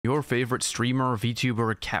Your favorite streamer,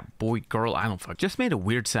 VTuber, cat, boy, girl, I don't fuck, just made a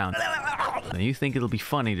weird sound. And you think it'll be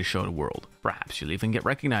funny to show the world. Perhaps you'll even get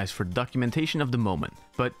recognized for documentation of the moment,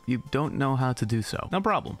 but you don't know how to do so. No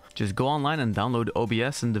problem. Just go online and download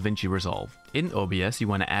OBS and Davinci Resolve. In OBS, you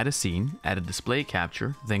want to add a scene, add a display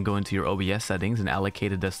capture, then go into your OBS settings and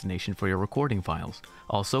allocate a destination for your recording files.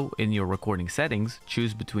 Also, in your recording settings,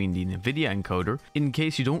 choose between the NVIDIA encoder. In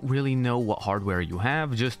case you don't really know what hardware you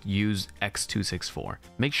have, just use X264.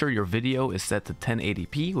 Make sure your video is set to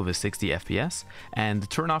 1080p with a 60 FPS, and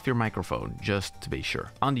turn off your microphone, just to be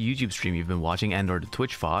sure. On the YouTube stream you've been watching and or the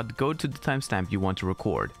Twitch VOD, go to the timestamp you want to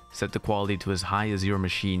record. Set the quality to as high as your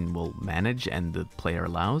machine will manage and the player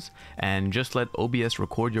allows, and just let OBS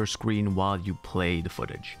record your screen while you play the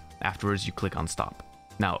footage. Afterwards, you click on stop.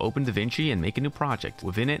 Now open DaVinci and make a new project.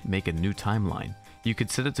 Within it, make a new timeline. You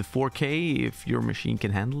could set it to 4K if your machine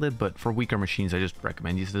can handle it, but for weaker machines I just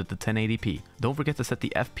recommend you set it to 1080p. Don't forget to set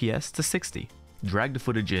the FPS to 60. Drag the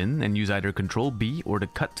footage in and use either Ctrl-B or the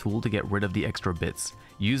cut tool to get rid of the extra bits.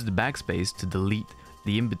 Use the backspace to delete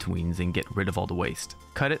the in-betweens and get rid of all the waste.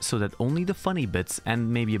 Cut it so that only the funny bits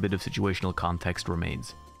and maybe a bit of situational context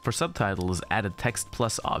remains. For subtitles, add a text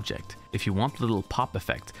plus object. If you want the little pop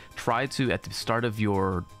effect, try to, at the start of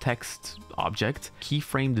your text object,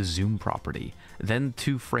 keyframe the zoom property. Then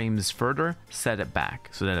 2 frames further, set it back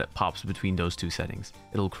so that it pops between those 2 settings.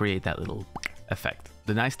 It'll create that little effect.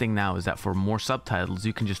 The nice thing now is that for more subtitles,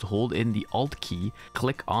 you can just hold in the Alt key,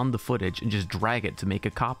 click on the footage, and just drag it to make a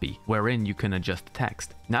copy, wherein you can adjust the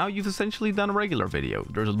text. Now you've essentially done a regular video.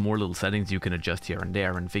 There's more little settings you can adjust here and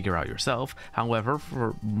there and figure out yourself. However,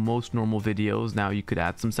 for most normal videos, now you could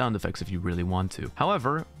add some sound effects if you really want to.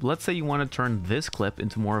 However, let's say you want to turn this clip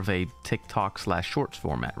into more of a TikTok/shorts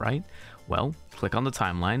format, right? Well, click on the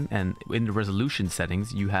timeline, and in the resolution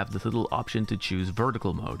settings, you have this little option to choose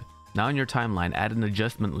vertical mode. Now in your timeline, add an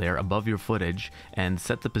adjustment layer above your footage and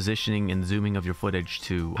set the positioning and zooming of your footage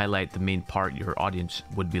to highlight the main part your audience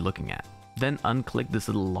would be looking at. Then unclick this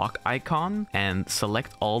little lock icon and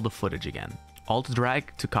select all the footage again. Alt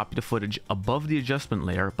drag to copy the footage above the adjustment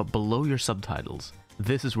layer but below your subtitles.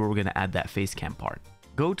 This is where we're going to add that face cam part.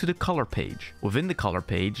 Go to the color page. Within the color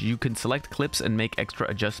page, you can select clips and make extra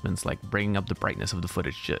adjustments like bringing up the brightness of the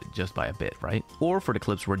footage just by a bit, right? Or for the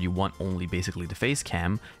clips where you want only basically the face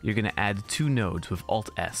cam, you're going to add 2 nodes with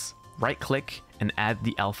Alt-S. Right click and add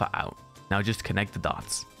the alpha out. Now just connect the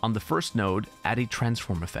dots. On the first node, add a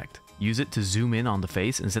transform effect. Use it to zoom in on the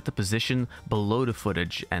face and set the position below the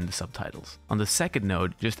footage and the subtitles. On the second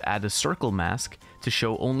node, just add a circle mask to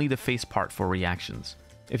show only the face part for reactions.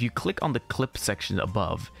 If you click on the clip section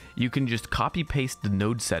above, you can just copy-paste the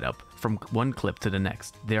node setup from one clip to the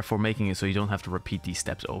next, therefore making it so you don't have to repeat these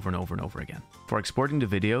steps over and over and over again. For exporting the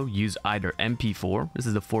video, use either MP4, this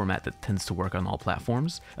is the format that tends to work on all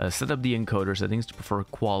platforms, set up the encoder settings to prefer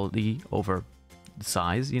quality over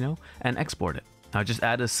size, and export it. Now just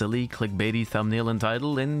add a silly clickbaity thumbnail and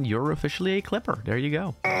title and you're officially a clipper. There you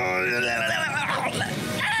go.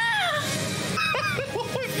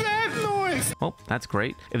 Well, that's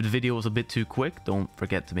great. If the video was a bit too quick, don't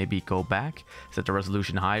forget to maybe go back, set the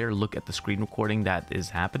resolution higher, look at the screen recording that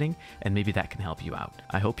is happening, and maybe that can help you out.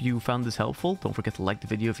 I hope you found this helpful. Don't forget to like the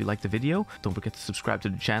video if you liked the video. Don't forget to subscribe to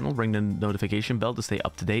the channel, ring the notification bell to stay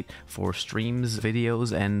up to date for streams,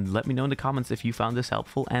 videos, and let me know in the comments if you found this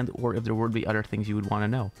helpful and or if there would be other things you would want to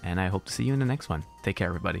know. And I hope to see you in the next one. Take care,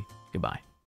 everybody. Goodbye.